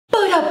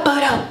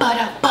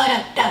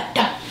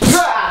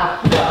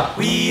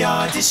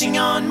Dishing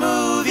on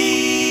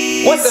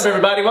Movies. What's up,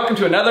 everybody? Welcome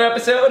to another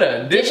episode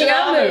of Dishing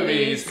on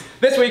Movies.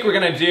 This week we're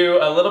gonna do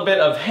a little bit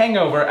of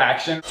hangover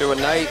action. Through a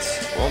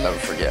night we'll never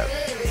forget.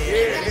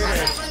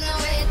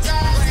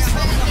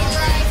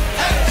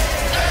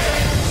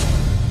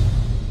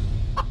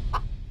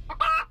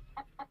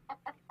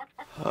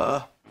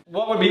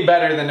 What would be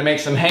better than to make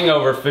some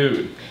hangover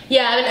food?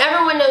 Yeah, I mean,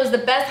 everyone knows the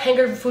best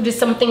hangover food is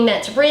something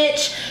that's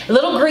rich, a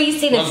little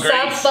greasy, and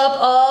soaks up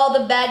all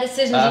the bad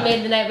decisions you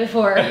made the night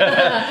before.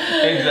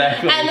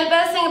 Exactly. And the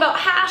best thing about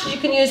hash is you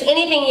can use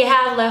anything you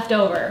have left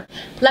over.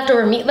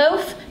 Leftover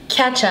meatloaf,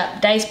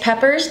 ketchup, diced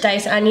peppers,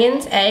 diced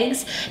onions,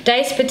 eggs,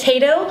 diced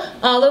potato,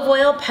 olive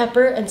oil,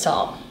 pepper, and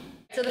salt.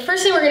 So the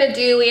first thing we're gonna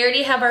do, we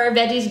already have our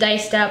veggies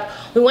diced up.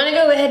 We wanna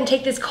go ahead and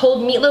take this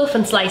cold meatloaf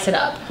and slice it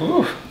up.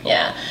 Ooh.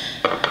 Yeah.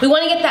 We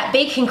wanna get that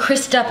bacon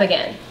crisped up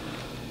again.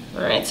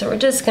 All right, so we're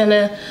just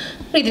gonna,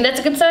 what do you think,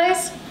 that's a good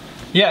size?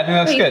 Yeah, I think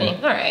that's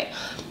good. All right.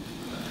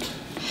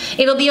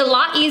 It'll be a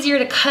lot easier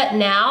to cut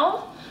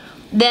now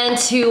than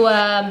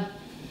to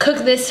cook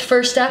this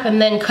first up and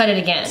then cut it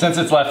again. Since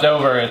it's left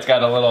over, it's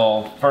got a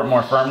little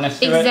more firmness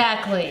to it.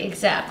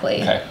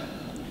 Exactly. Okay.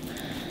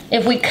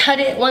 If we cut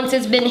it once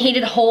it's been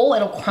heated whole,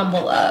 it'll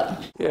crumble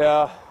up.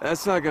 Yeah,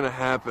 that's not gonna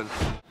happen.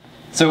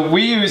 So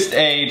we used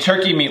a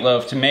turkey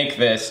meatloaf to make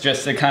this,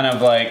 just to kind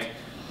of like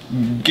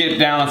get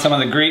down on some of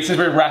the grease. Since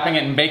we're wrapping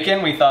it in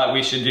bacon, we thought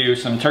we should do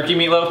some turkey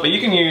meatloaf, but you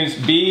can use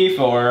beef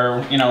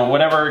or, you know,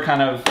 whatever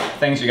kind of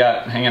things you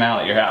got hanging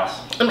out at your house.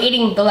 I'm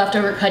eating the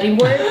leftover cutting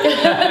board.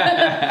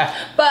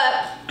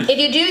 But if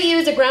you do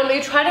use a ground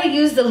beef, try to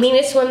use the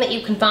leanest one that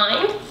you can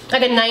find,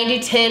 like a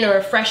 90-10 or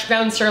a fresh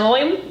ground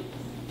sirloin.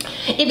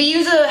 If you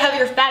use a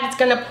heavier fat, it's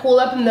gonna pool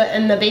up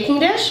in the baking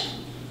dish.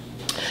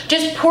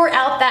 Just pour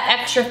out that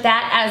extra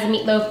fat as the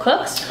meatloaf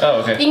cooks. Oh,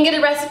 okay. You can get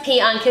a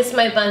recipe on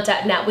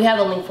kissmybunt.net. We have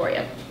a link for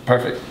you.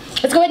 Perfect.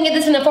 Let's go ahead and get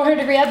this in a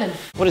 400-degree oven.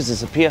 What is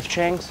this, a P.F.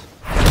 Chang's?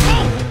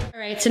 All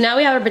right, so now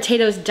we have our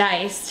potatoes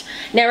diced.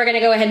 Now we're gonna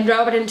go ahead and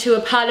drop it into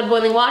a pot of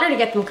boiling water to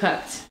get them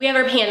cooked. We have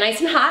our pan nice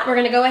and hot. We're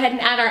gonna go ahead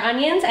and add our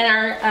onions and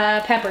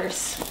our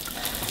peppers.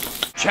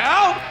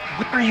 Chow?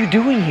 What are you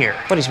doing here?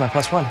 Buddy's my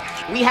 +1.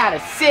 We had a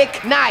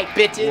sick night,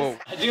 bitches. Whoa.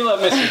 I do love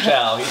Mr.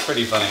 Chow. He's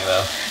pretty funny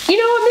though. You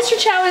know what, Mr.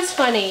 Chow is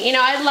funny. You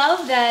know, I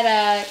love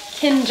that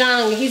Kim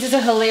Jong, he's just a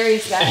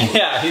hilarious guy.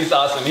 Yeah, he's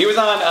awesome. He was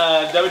on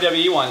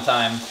WWE one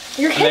time.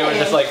 You're kidding. And they were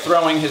just like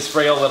throwing his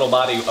frail little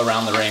body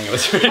around the ring. It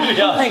was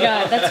really awesome. Oh my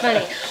God, that's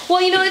funny.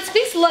 Well, you know, it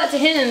speaks a lot to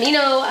him. You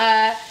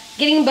know,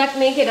 getting buck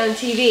naked on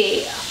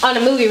TV, on a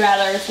movie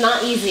rather, it's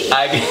not easy.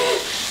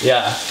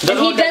 Yeah. And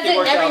he does it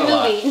in every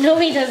movie. No,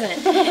 he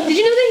doesn't. Did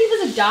you know that he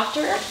was a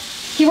doctor?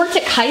 He worked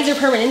at Kaiser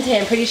Permanente,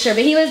 I'm pretty sure,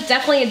 but he was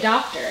definitely a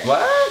doctor.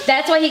 What?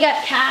 That's why he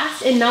got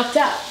cast and knocked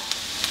up.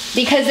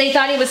 Because they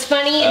thought he was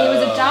funny, and he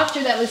was a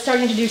doctor that was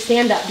starting to do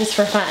stand-up just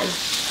for fun.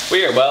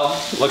 Weird. Well,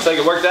 looks like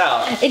it worked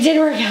out. It did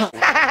work out.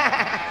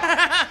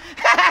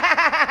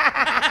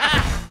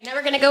 Now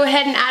we're gonna go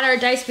ahead and add our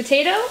diced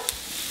potato.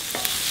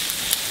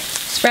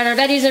 Spread our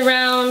veggies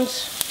around.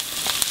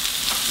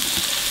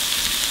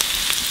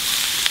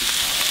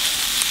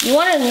 You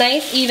want a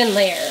nice even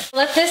layer.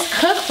 Let this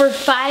cook for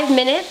 5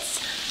 minutes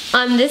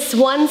on this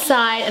one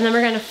side, and then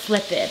we're gonna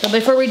flip it. But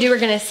before we do, we're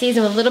gonna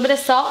season with a little bit of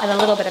salt and a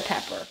little bit of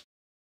pepper.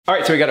 All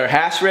right, so we got our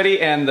hash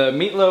ready and the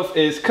meatloaf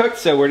is cooked,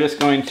 so we're just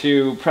going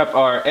to prep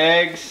our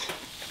eggs.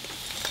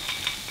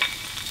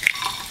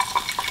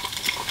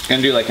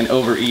 Gonna do like an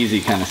over easy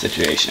kind of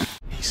situation.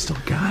 He still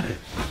got it.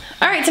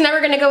 All right, so now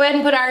we're gonna go ahead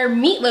and put our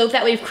meatloaf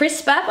that we've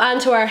crisped up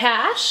onto our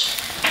hash.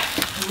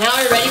 Now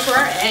we're ready for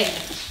our egg.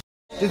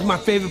 This is my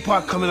favorite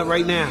part coming up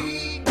right now.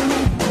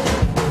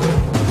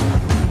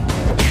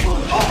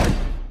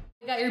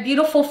 We got your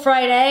beautiful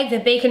fried egg, the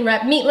bacon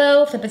wrapped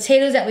meatloaf, the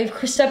potatoes that we've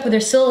crisped up, but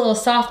they're still a little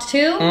soft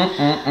too.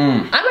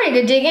 I'm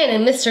ready to dig in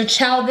and Mr.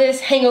 Chow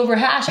this hangover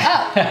hash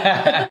up.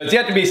 It's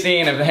yet to be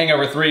seen if the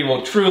Hangover 3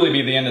 will truly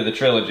be the end of the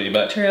trilogy,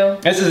 but True.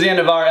 This is the end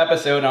of our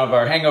episode of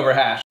our Hangover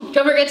Hash.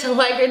 Don't forget to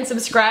like and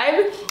subscribe,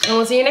 and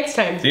we'll see you next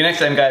time. See you next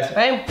time, guys.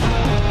 Bye.